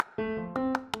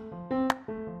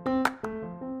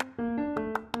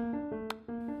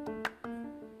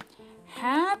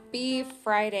Happy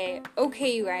Friday.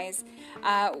 Okay, you guys,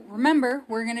 remember,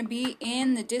 we're going to be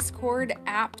in the Discord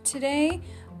app today,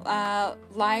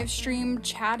 live stream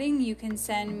chatting. You can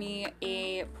send me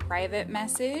a private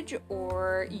message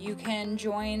or you can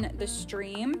join the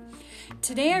stream.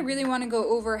 Today, I really want to go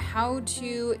over how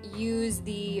to use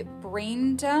the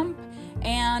brain dump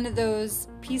and those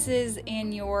pieces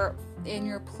in your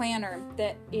planner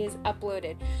that is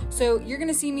uploaded. So you're going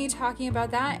to see me talking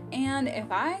about that, and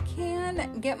if I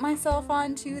can get myself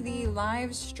onto the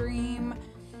live stream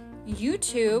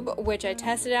YouTube, which I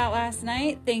tested out last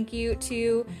night, thank you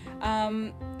to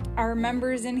our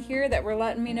members in here that were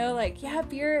letting me know, like,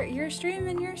 yep, you're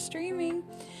streaming.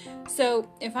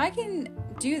 So if I can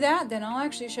do that, then I'll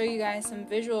actually show you guys some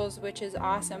visuals, which is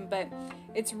awesome. But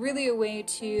it's really a way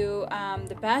to,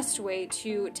 the best way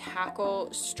to tackle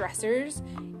stressors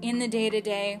in the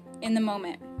day-to-day, in the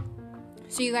moment.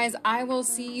 So you guys, I will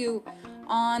see you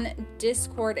on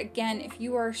Discord. Again, if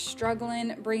you are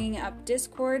struggling bringing up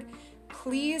Discord,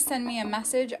 please send me a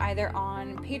message either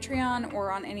on Patreon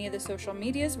or on any of the social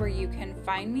medias where you can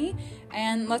find me,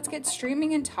 and let's get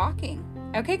streaming and talking.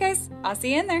 Okay guys, I'll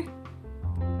see you in there.